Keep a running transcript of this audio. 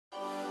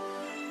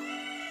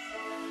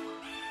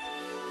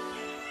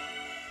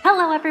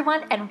Hello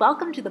everyone and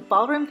welcome to the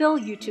BallroomVille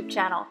YouTube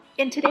channel.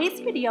 In today's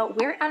video,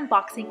 we're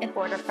unboxing an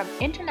order from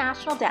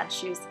International Dance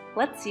Shoes.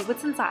 Let's see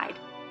what's inside.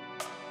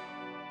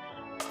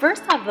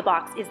 First out of the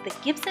box is the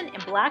Gibson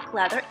in black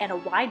leather and a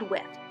wide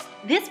width.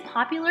 This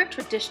popular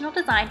traditional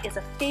design is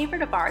a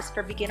favorite of ours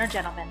for beginner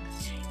gentlemen.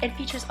 It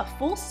features a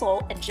full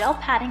sole and gel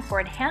padding for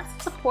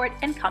enhanced support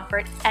and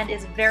comfort and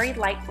is very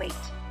lightweight.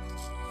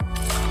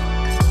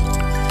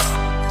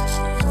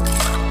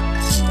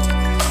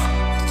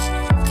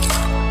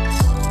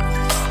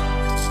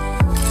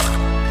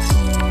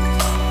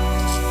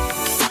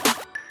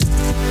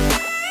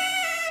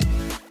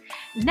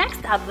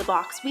 Next out of the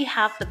box, we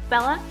have the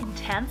Bella in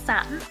tan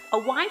satin, a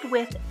wide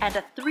width, and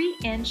a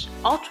 3-inch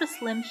ultra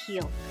slim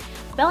heel.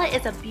 Bella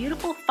is a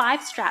beautiful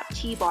 5-strap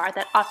T-bar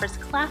that offers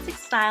classic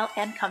style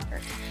and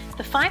comfort.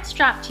 The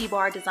 5-strap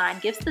T-bar design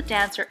gives the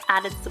dancer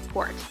added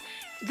support.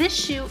 This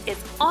shoe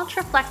is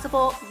ultra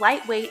flexible,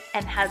 lightweight,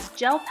 and has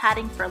gel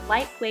padding for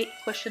lightweight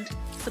cushioned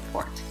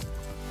support.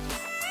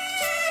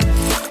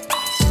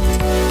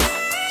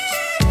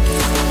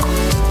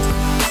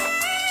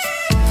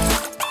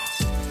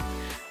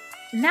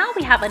 Now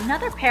we have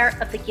another pair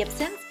of the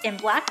Gibsons in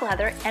black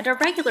leather and a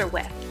regular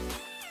width.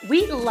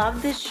 We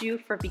love this shoe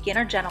for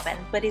beginner gentlemen,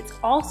 but it's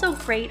also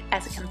great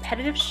as a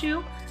competitive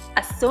shoe,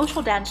 a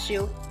social dance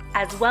shoe,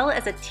 as well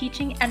as a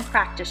teaching and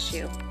practice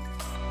shoe.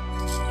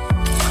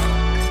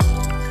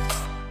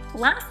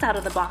 Last out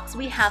of the box,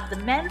 we have the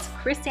men's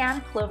Christian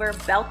Clover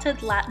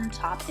belted Latin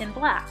top in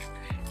black.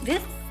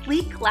 This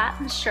sleek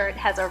Latin shirt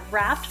has a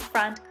wrapped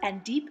front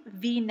and deep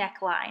V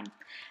neckline.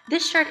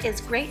 This shirt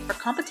is great for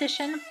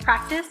competition,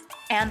 practice,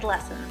 and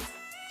lessons.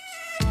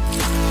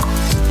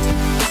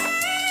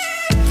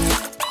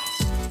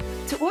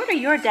 To order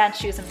your dance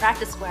shoes and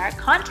practice wear,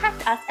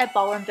 contact us at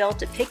BallroomVille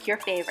to pick your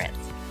favorites.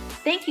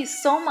 Thank you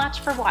so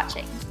much for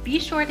watching. Be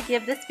sure to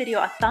give this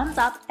video a thumbs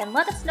up and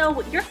let us know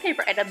what your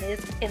favorite item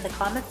is in the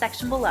comment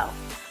section below.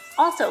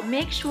 Also,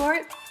 make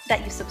sure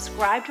that you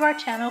subscribe to our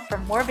channel for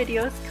more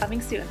videos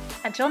coming soon.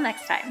 Until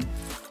next time.